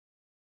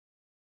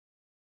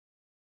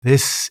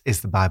This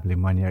is the Bible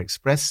in 1 Year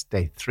Express,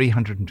 day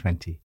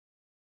 320.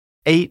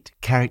 8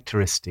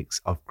 characteristics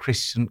of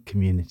Christian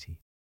community.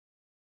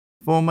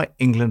 Former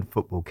England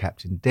football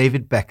captain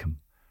David Beckham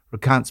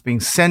recounts being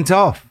sent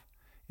off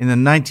in the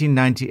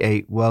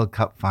 1998 World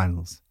Cup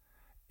finals.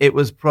 It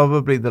was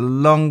probably the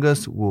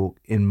longest walk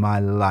in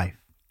my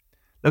life.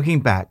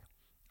 Looking back,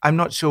 I'm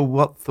not sure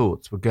what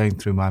thoughts were going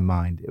through my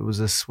mind. It was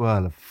a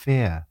swirl of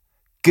fear,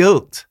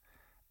 guilt,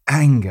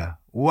 anger,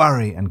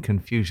 worry and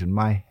confusion.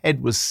 My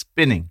head was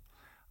spinning.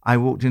 I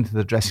walked into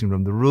the dressing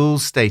room. The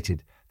rules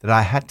stated that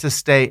I had to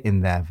stay in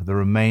there for the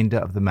remainder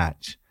of the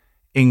match.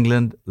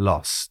 England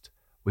lost.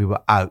 We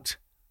were out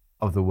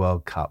of the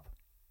World Cup.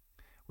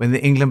 When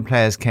the England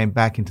players came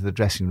back into the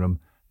dressing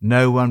room,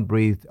 no one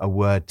breathed a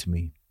word to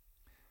me.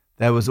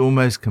 There was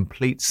almost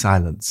complete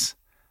silence.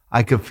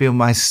 I could feel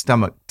my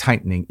stomach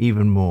tightening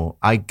even more.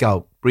 I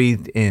gulped,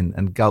 breathed in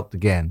and gulped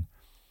again.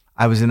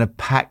 I was in a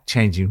packed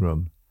changing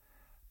room,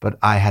 but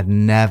I had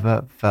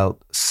never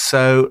felt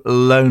so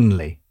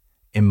lonely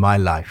in my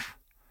life.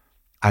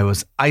 I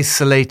was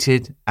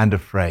isolated and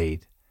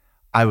afraid.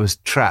 I was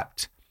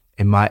trapped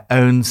in my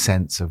own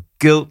sense of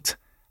guilt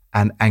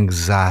and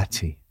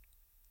anxiety.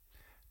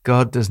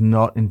 God does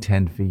not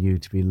intend for you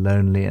to be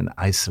lonely and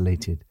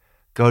isolated.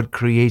 God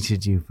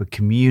created you for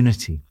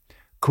community,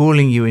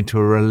 calling you into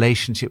a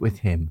relationship with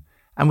Him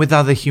and with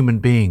other human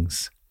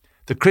beings.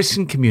 The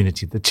Christian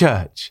community, the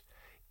church,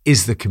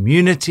 is the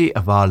community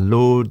of our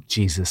Lord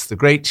Jesus, the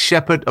great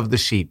shepherd of the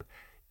sheep.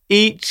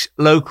 Each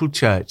local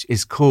church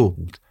is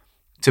called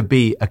to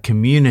be a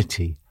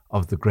community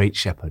of the great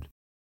shepherd.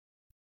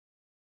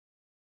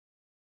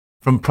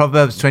 From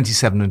Proverbs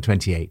 27 and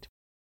 28.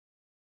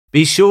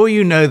 Be sure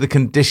you know the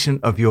condition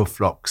of your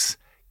flocks.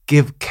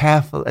 Give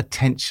careful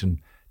attention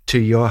to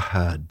your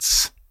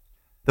herds.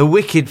 The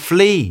wicked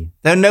flee,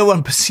 though no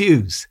one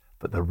pursues,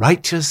 but the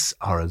righteous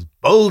are as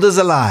bold as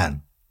a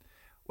lion.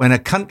 When a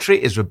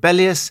country is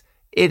rebellious,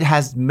 it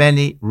has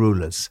many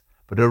rulers,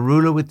 but a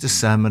ruler with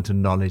discernment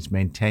and knowledge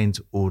maintains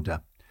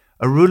order.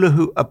 A ruler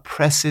who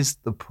oppresses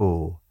the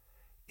poor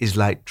is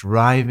like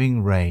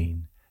driving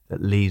rain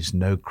that leaves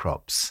no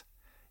crops.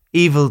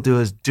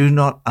 Evildoers do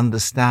not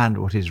understand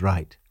what is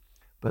right,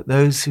 but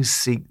those who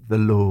seek the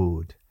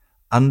Lord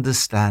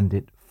understand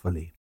it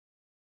fully.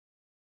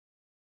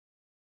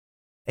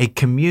 A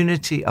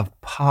community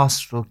of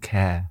pastoral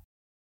care.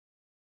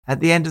 At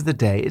the end of the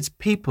day, it's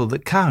people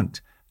that count.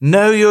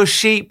 Know your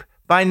sheep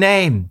by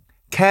name.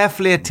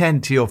 Carefully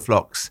attend to your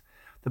flocks.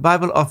 The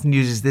Bible often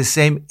uses this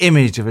same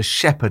image of a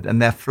shepherd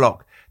and their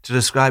flock to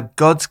describe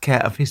God's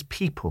care of His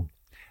people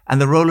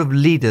and the role of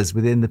leaders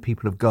within the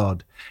people of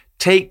God.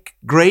 Take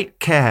great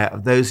care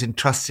of those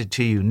entrusted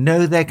to you.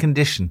 Know their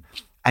condition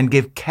and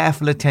give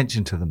careful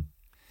attention to them.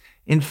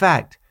 In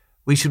fact,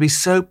 we should be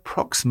so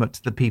proximate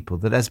to the people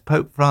that, as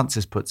Pope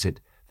Francis puts it,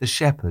 the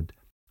shepherd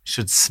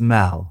should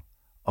smell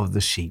of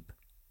the sheep.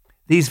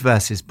 These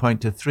verses point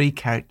to 3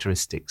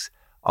 characteristics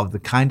of the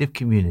kind of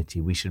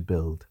community we should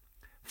build.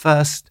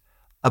 First,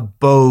 a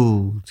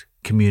bold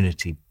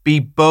community. Be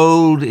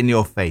bold in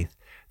your faith.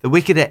 The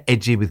wicked are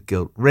edgy with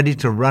guilt, ready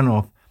to run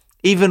off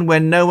even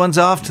when no one's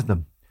after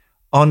them.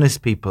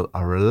 Honest people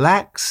are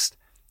relaxed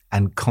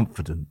and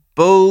confident,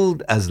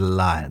 bold as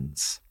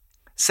lions.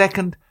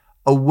 Second,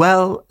 a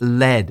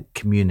well-led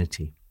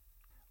community.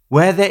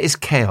 Where there is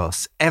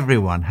chaos,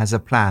 everyone has a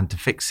plan to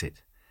fix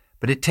it,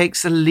 but it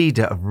takes a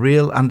leader of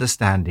real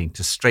understanding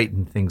to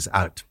straighten things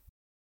out.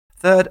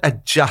 Third, a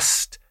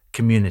just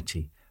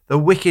community. The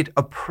wicked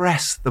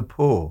oppress the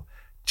poor.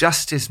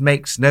 Justice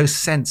makes no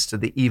sense to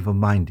the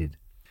evil-minded.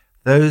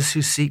 Those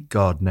who seek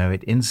God know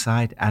it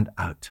inside and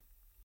out.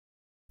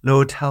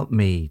 Lord, help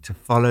me to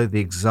follow the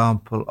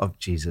example of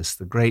Jesus,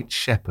 the great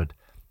shepherd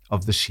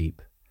of the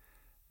sheep.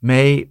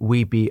 May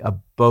we be a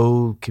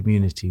bold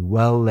community,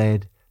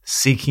 well-led,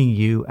 seeking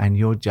you and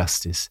your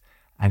justice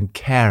and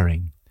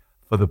caring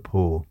for the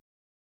poor.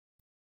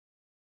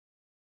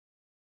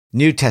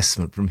 New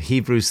Testament from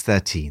Hebrews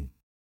 13.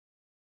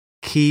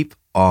 Keep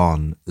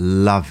on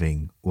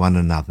loving one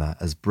another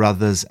as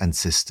brothers and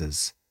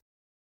sisters.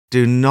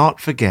 Do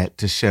not forget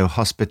to show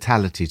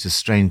hospitality to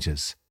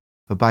strangers,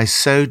 for by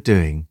so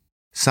doing,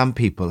 some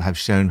people have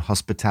shown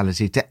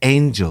hospitality to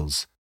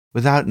angels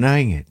without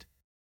knowing it.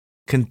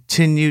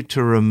 Continue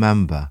to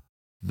remember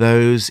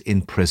those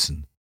in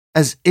prison,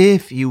 as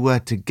if you were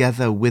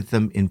together with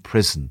them in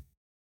prison,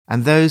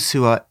 and those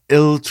who are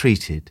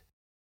ill-treated,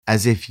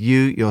 as if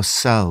you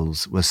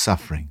yourselves were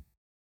suffering.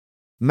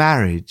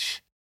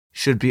 Marriage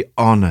should be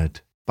honored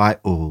by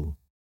all,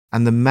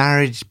 and the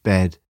marriage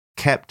bed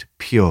kept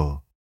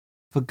pure,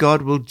 for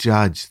God will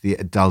judge the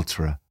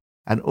adulterer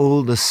and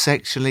all the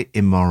sexually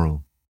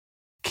immoral.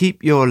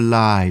 Keep your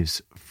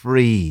lives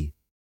free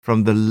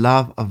from the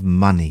love of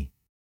money,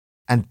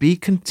 and be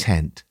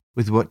content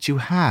with what you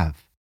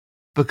have,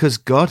 because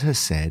God has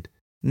said,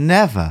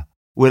 "Never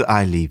will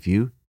I leave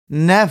you,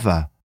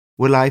 never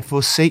will I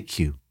forsake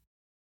you."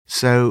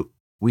 So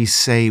we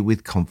say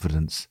with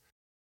confidence,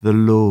 "The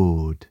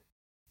Lord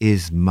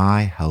is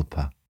my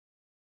helper.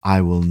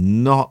 I will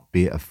not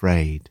be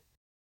afraid.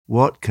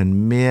 what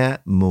can mere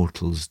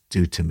mortals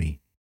do to me?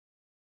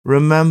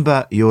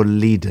 Remember your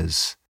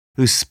leaders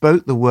who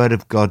spoke the word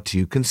of God to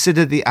you.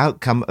 Consider the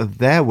outcome of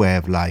their way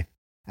of life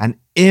and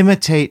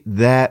imitate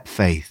their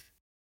faith.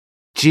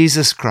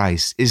 Jesus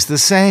Christ is the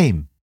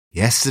same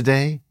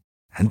yesterday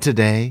and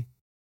today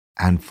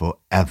and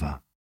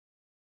forever.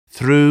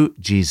 Through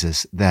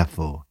Jesus,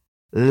 therefore,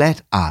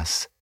 let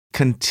us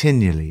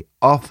continually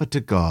offer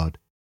to God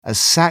a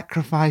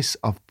sacrifice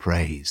of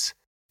praise,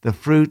 the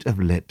fruit of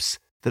lips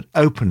that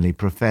openly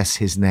profess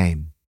his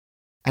name.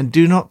 And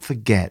do not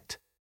forget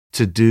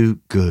to do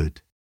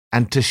good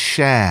and to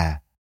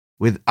share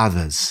with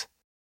others,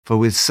 for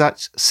with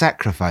such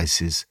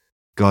sacrifices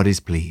God is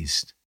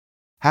pleased.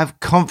 Have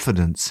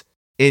confidence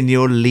in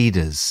your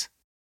leaders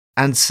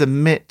and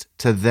submit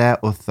to their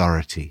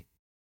authority,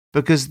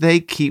 because they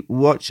keep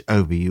watch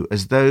over you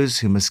as those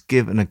who must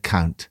give an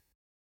account.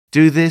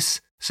 Do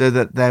this so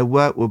that their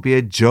work will be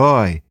a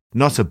joy,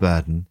 not a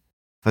burden,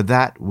 for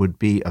that would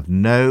be of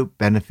no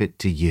benefit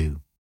to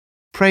you.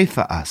 Pray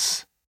for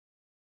us.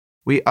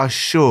 We are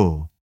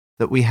sure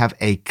that we have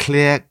a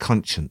clear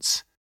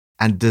conscience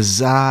and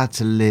desire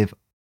to live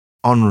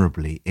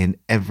honorably in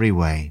every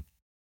way.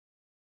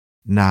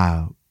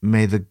 Now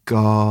may the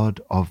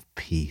God of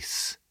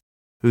peace,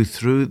 who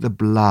through the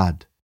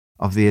blood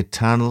of the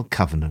eternal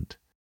covenant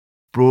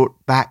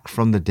brought back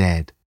from the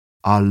dead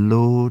our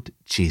Lord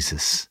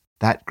Jesus,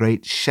 that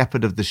great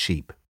shepherd of the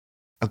sheep,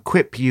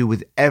 equip you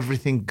with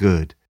everything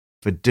good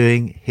for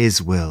doing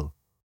his will.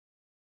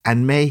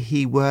 And may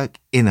he work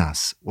in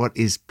us what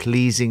is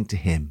pleasing to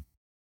him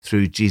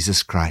through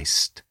Jesus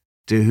Christ,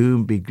 to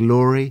whom be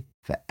glory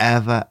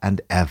forever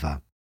and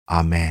ever.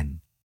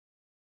 Amen.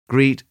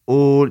 Greet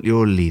all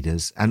your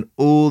leaders and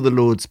all the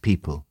Lord's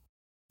people.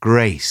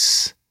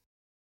 Grace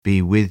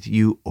be with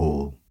you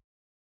all.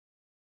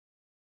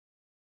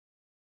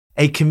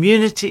 A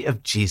community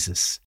of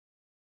Jesus.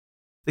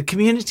 The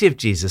community of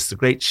Jesus, the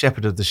great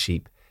shepherd of the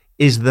sheep,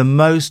 is the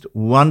most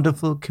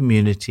wonderful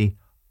community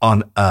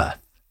on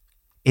earth.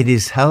 It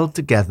is held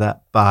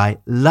together by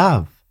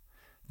love.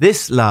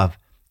 This love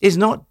is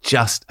not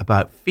just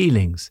about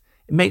feelings.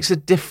 It makes a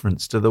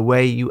difference to the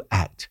way you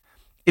act.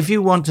 If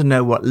you want to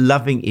know what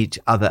loving each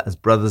other as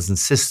brothers and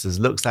sisters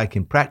looks like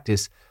in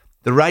practice,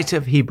 the writer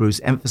of Hebrews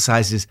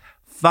emphasizes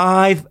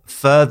 5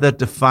 further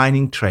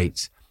defining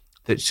traits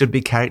that should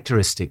be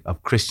characteristic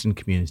of Christian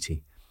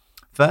community.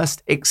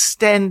 First,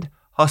 extend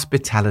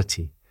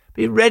hospitality.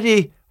 Be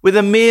ready with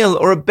a meal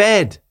or a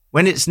bed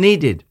when it's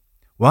needed.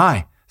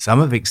 Why? Some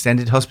have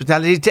extended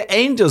hospitality to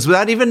angels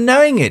without even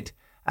knowing it,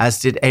 as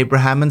did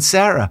Abraham and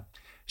Sarah.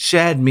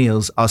 Shared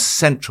meals are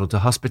central to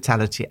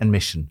hospitality and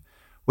mission.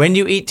 When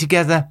you eat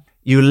together,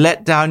 you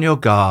let down your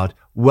guard,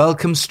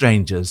 welcome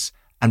strangers,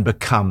 and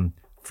become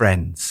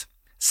friends.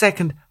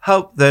 Second,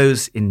 help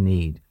those in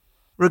need.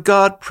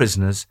 Regard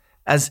prisoners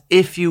as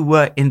if you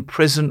were in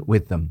prison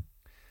with them.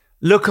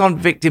 Look on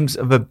victims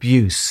of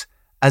abuse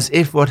as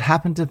if what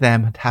happened to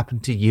them had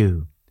happened to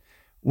you.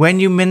 When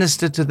you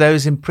minister to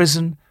those in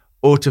prison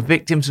or to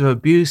victims of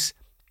abuse,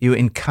 you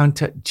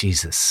encounter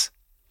Jesus.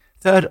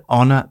 Third,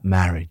 honor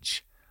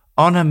marriage.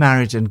 Honor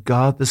marriage and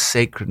guard the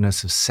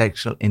sacredness of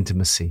sexual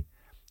intimacy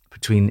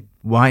between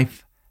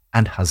wife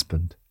and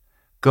husband.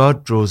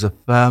 God draws a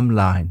firm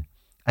line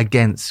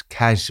against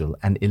casual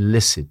and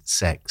illicit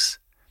sex.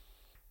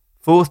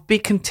 Fourth, be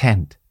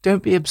content.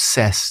 Don't be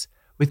obsessed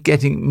with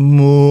getting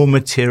more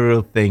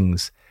material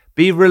things.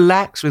 Be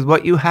relaxed with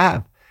what you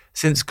have,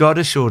 since God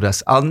assured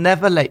us, I'll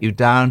never let you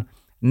down,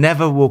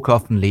 never walk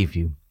off and leave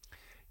you.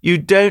 You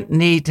don't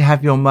need to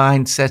have your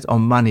mind set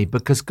on money,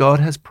 because God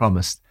has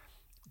promised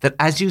that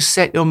as you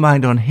set your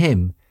mind on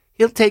him,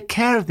 he'll take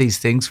care of these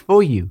things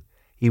for you.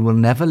 He will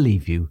never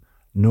leave you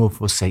nor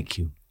forsake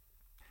you.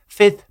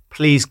 Fifth,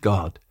 please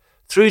God.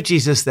 Through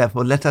Jesus,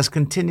 therefore, let us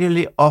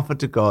continually offer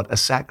to God a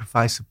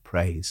sacrifice of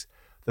praise,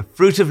 the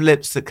fruit of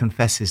lips that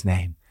confess his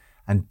name.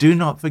 And do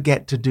not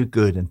forget to do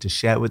good and to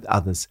share with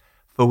others,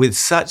 for with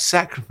such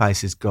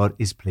sacrifices God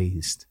is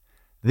pleased.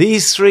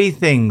 These 3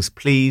 things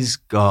please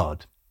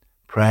God: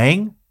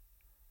 praying,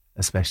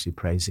 especially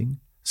praising,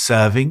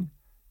 serving,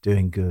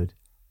 doing good,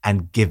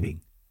 and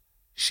giving,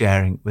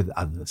 sharing with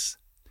others.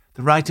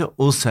 The writer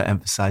also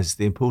emphasizes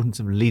the importance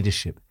of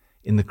leadership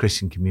in the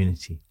Christian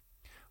community.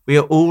 We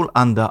are all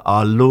under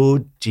our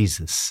Lord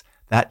Jesus,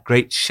 that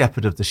great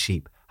shepherd of the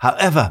sheep.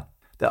 However,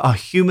 there are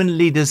human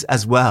leaders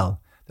as well.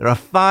 There are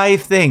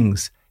 5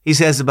 things he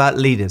says about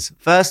leaders.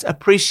 First,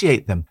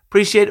 appreciate them.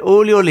 Appreciate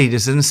all your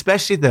leaders, and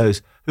especially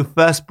those who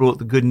first brought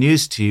the good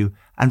news to you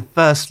and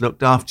first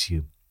looked after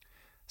you.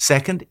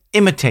 Second,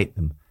 imitate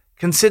them.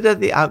 Consider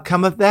the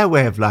outcome of their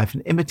way of life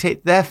and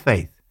imitate their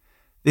faith.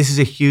 This is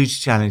a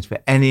huge challenge for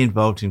any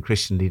involved in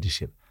Christian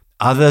leadership.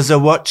 Others are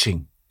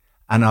watching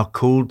and are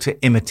called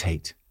to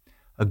imitate.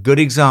 A good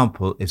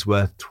example is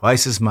worth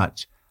twice as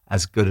much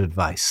as good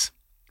advice.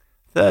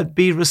 Third,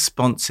 be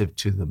responsive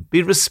to them.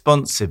 Be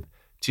responsive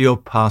to your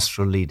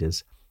pastoral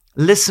leaders.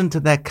 Listen to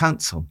their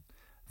counsel.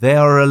 They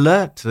are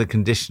alert to the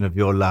condition of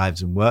your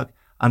lives and work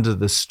under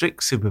the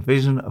strict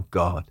supervision of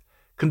God.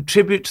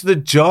 Contribute to the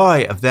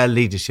joy of their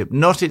leadership,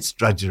 not its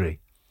drudgery.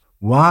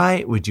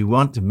 Why would you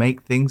want to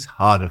make things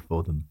harder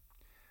for them?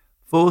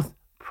 Fourth,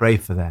 pray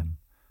for them.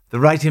 The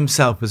writer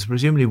himself was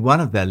presumably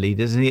one of their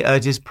leaders, and he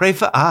urges, pray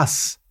for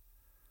us.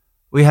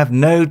 We have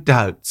no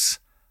doubts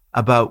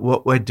about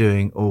what we're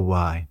doing or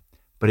why,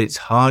 but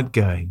it's hard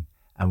going,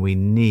 and we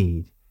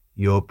need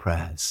your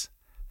prayers.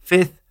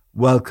 Fifth,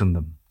 welcome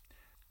them.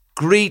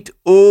 Greet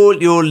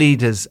all your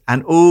leaders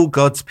and all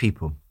God's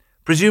people.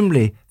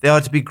 Presumably, they are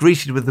to be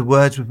greeted with the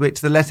words with which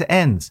the letter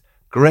ends.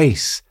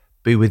 Grace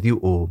be with you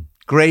all.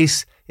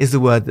 Grace is the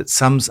word that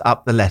sums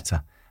up the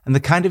letter and the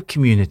kind of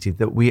community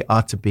that we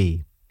are to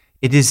be.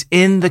 It is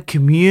in the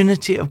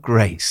community of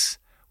grace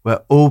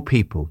where all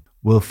people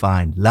will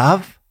find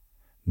love,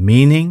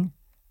 meaning,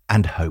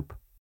 and hope.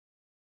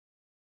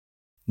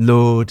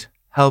 Lord,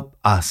 help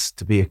us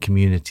to be a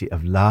community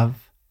of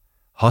love,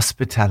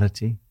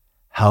 hospitality,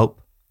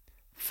 help,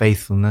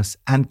 faithfulness,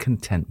 and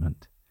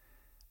contentment.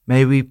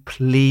 May we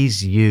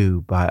please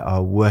you by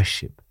our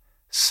worship,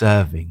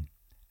 serving,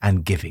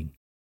 and giving.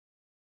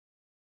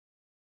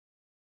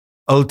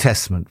 Old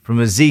Testament from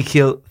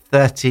Ezekiel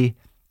 30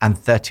 and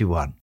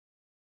 31.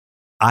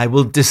 I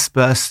will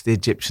disperse the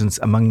Egyptians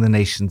among the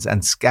nations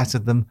and scatter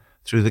them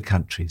through the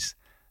countries.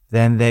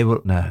 Then they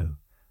will know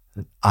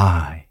that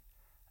I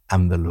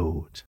am the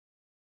Lord.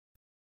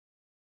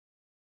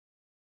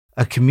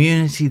 A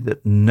community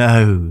that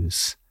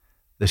knows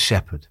the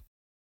shepherd.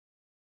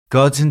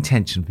 God's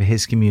intention for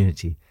his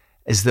community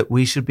is that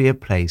we should be a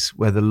place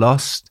where the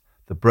lost,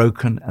 the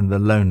broken, and the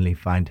lonely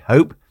find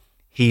hope,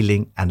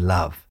 healing, and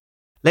love.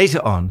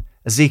 Later on,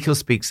 Ezekiel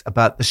speaks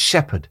about the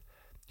shepherd,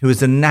 who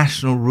is a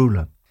national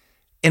ruler.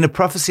 In a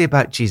prophecy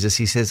about Jesus,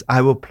 he says,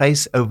 I will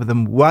place over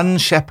them one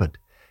shepherd.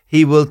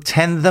 He will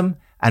tend them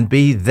and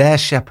be their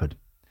shepherd.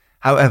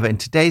 However, in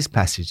today's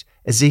passage,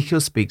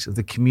 Ezekiel speaks of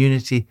the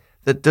community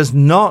that does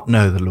not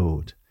know the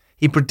Lord.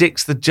 He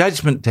predicts the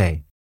judgment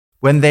day,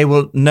 when they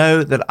will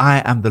know that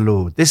I am the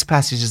Lord. This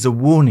passage is a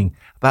warning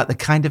about the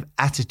kind of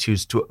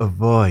attitudes to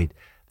avoid.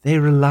 They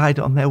relied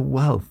on their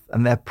wealth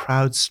and their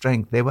proud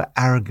strength. They were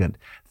arrogant.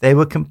 They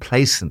were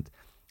complacent.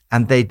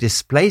 And they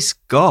displaced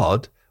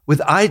God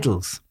with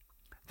idols.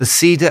 The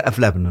cedar of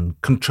Lebanon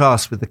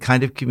contrasts with the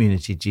kind of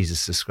community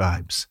Jesus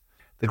describes.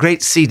 The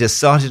great cedar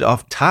started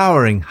off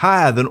towering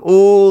higher than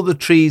all the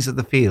trees of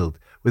the field,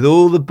 with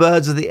all the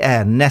birds of the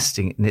air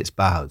nesting in its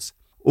boughs.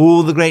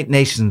 All the great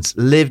nations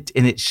lived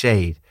in its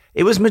shade.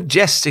 It was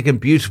majestic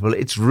and beautiful.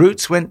 Its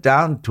roots went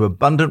down to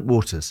abundant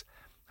waters.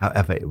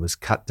 However, it was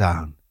cut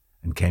down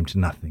and came to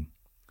nothing.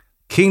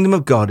 Kingdom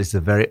of God is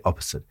the very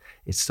opposite.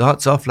 It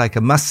starts off like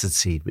a mustard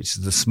seed, which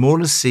is the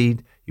smallest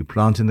seed you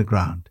plant in the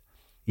ground.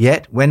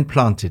 Yet, when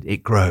planted,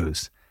 it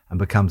grows and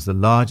becomes the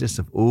largest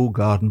of all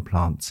garden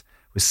plants,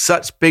 with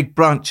such big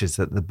branches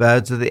that the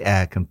birds of the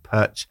air can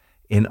perch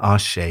in our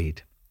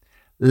shade.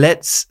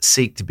 Let's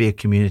seek to be a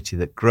community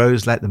that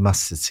grows like the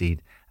mustard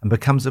seed and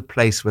becomes a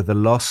place where the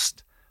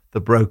lost, the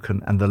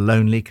broken, and the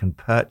lonely can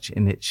perch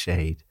in its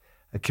shade.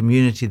 A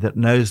community that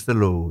knows the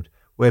Lord,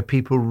 where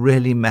people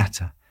really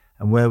matter,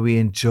 and where we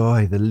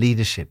enjoy the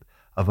leadership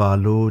of our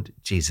Lord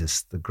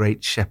Jesus, the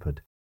great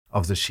shepherd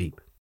of the sheep.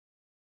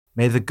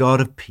 May the God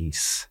of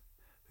peace,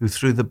 who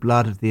through the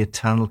blood of the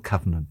eternal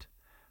covenant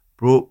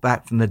brought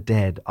back from the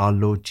dead our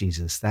Lord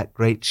Jesus, that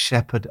great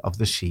shepherd of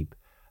the sheep,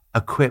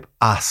 equip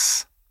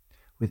us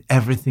with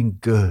everything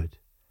good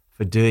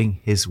for doing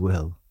his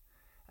will.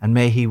 And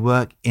may he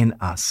work in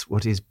us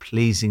what is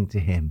pleasing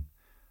to him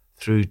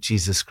through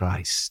Jesus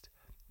Christ,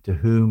 to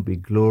whom be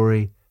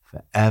glory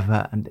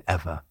forever and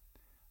ever.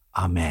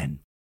 Amen.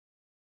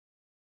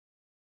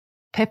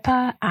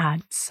 Pippa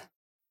adds,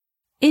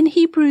 in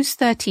Hebrews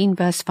 13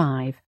 verse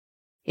 5,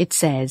 it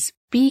says,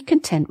 be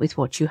content with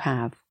what you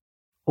have.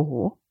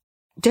 Or,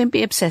 don't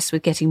be obsessed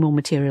with getting more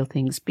material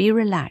things. Be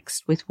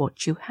relaxed with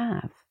what you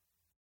have.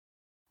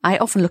 I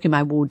often look in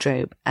my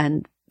wardrobe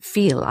and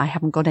feel I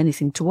haven't got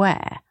anything to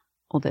wear,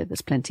 although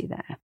there's plenty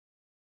there.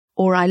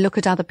 Or I look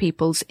at other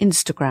people's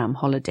Instagram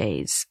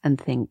holidays and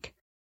think,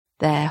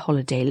 their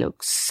holiday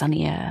looks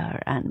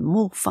sunnier and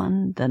more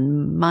fun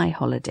than my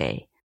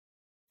holiday.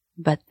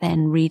 But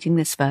then reading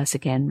this verse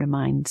again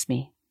reminds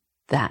me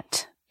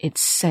that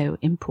it's so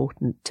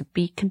important to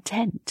be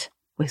content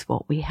with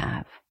what we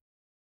have.